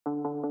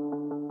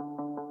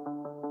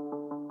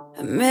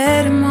I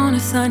met him on a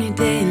sunny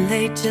day in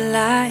late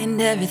July, and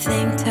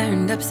everything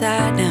turned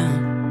upside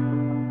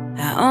down.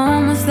 I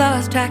almost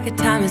lost track of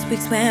time as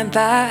weeks went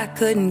by. I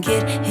couldn't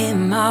get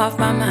him off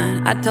my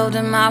mind. I told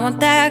him I want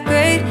that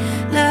great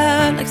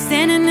love, like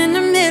standing in the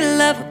middle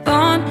of a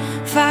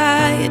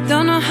bonfire. You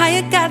don't know how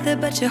you got there,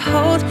 but you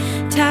hold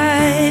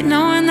tight,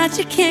 knowing that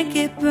you can't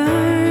get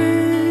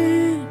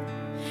burned.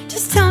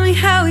 Just tell me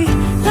how we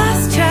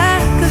lost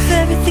track of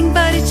everything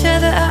but each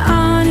other. I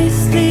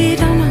honestly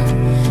don't know.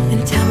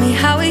 And tell me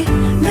how we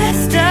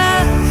messed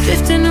up,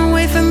 drifting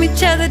away from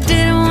each other.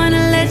 Didn't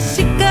wanna let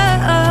you go,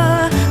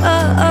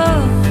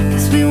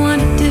 cause we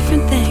wanted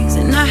different things,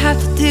 and I have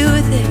to deal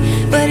with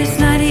it, but it's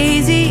not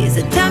easy.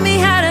 So tell me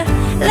how to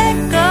let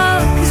go,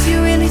 cause you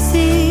really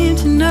seem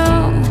to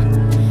know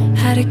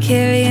how to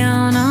carry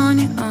on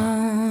your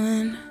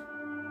own.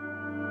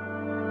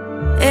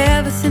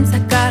 Ever since I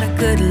got a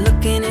good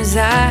look in his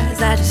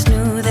eyes, I just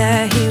knew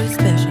that he was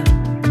special.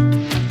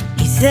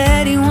 He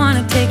said he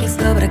wanted to take it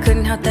slow, but I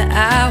couldn't help that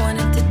I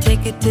wanted to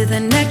take it to the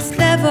next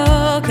level.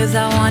 Cause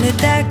I wanted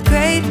that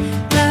great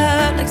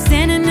love, like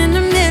standing in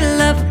the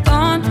middle of a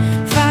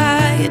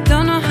bonfire. You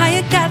don't know how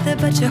you got there,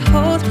 but you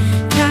hold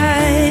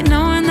tight,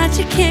 knowing that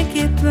you can't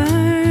get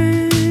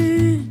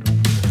burned.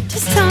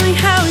 Just tell me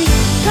how we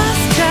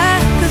lost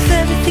track of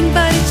everything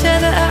but each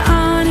other. I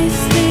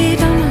honestly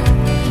don't know.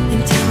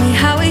 And tell me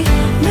how we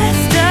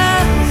messed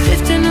up,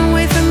 drifting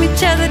away from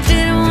each other.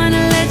 Didn't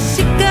wanna let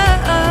you go,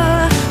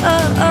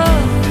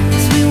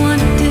 cause we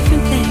wanted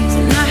different things,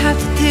 and I have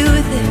to deal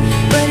with it,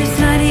 but it's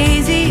not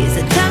easy. So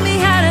tell me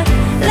how to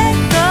let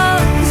go,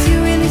 cause you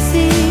really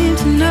seem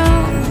to know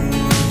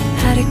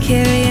how to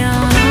carry on.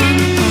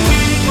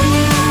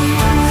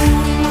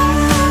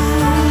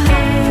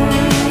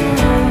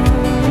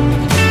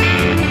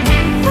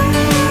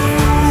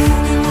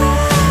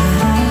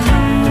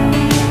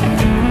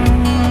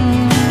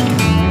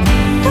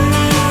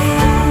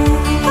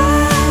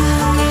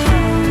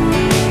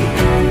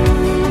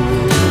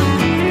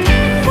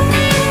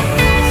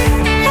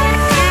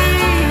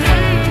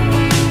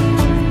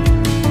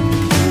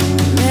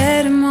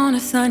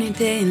 Sunny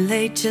day in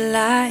late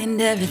July,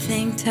 and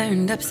everything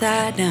turned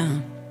upside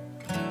down.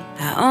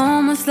 I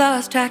almost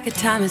lost track of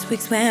time as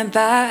weeks went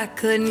by. I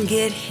couldn't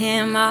get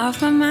him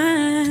off my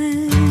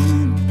mind.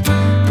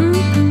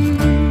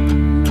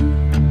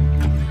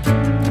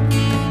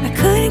 I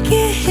couldn't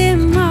get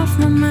him off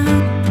my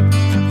mind.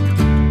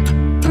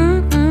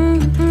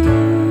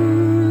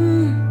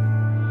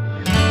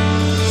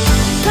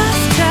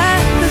 Lost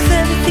track of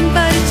everything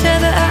but each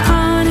other. I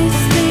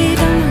honestly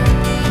don't know.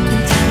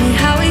 And tell me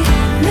how we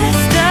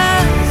messed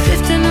up,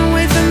 drifting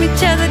away from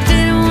each other.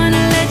 Didn't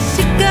wanna let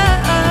you go,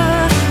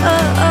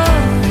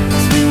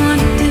 cause we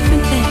wanted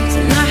different things,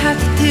 and I have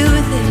to deal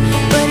with it,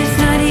 but it's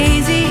not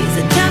easy. So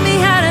tell me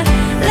how to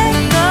let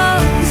go,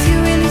 cause you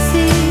really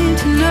seem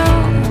to know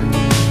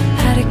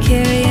how to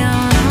carry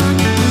on.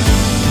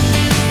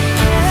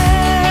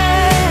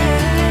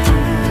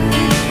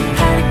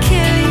 How to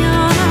carry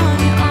on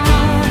your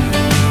own.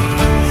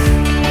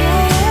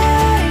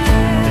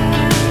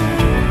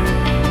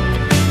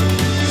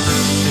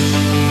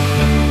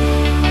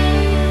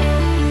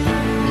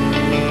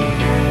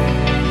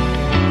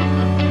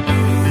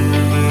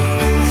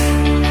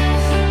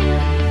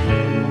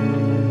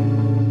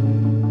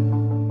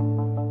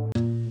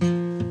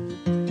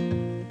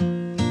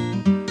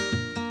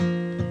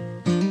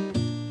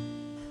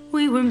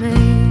 We were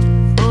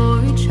made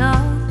for each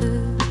other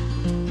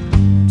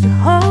to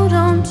hold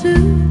on to.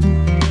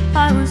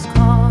 I was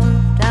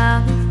carved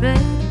out of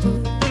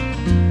redwood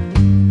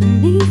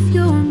beneath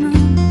your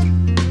moon.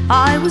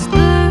 I was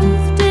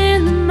birthed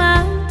in the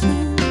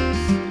mountains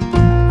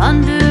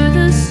under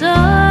the sun.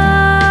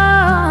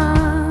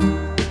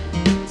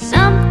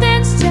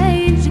 Something's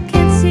changed, you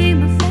can't see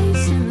my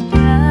face in the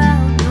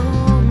crowd no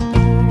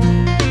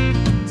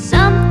more.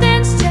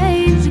 Something's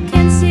changed, you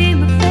can't see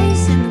my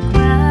face in the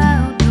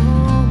crowd no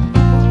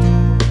more.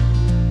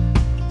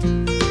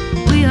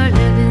 We are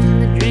living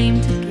the dream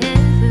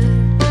together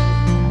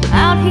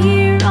out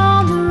here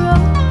on the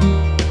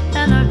road,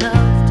 and our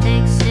love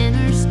takes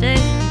center stage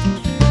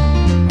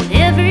at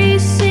every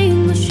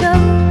single show.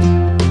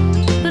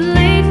 But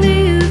lately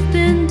you've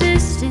been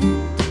distant,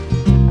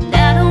 and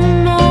I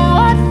don't know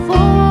what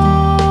for.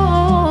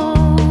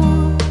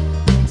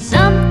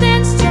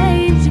 Something's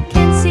changed, you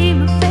can't see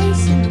my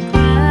face in the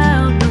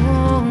crowd no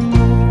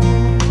more.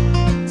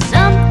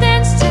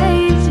 Something's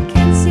changed, you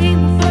can't see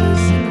my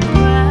face in the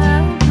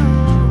crowd no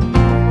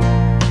more.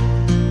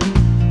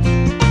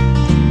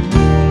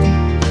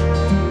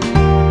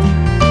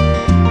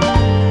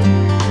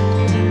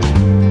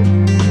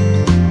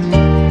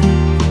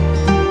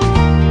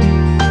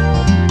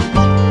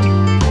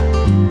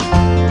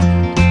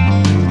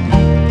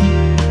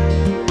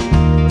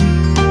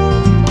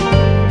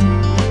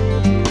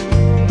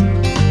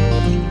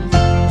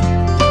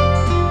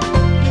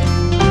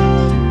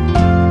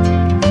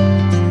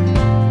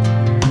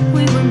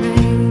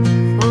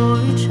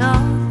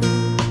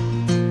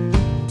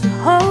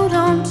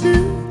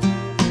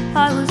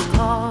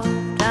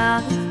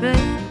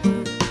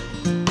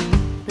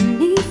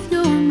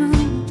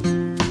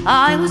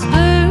 I was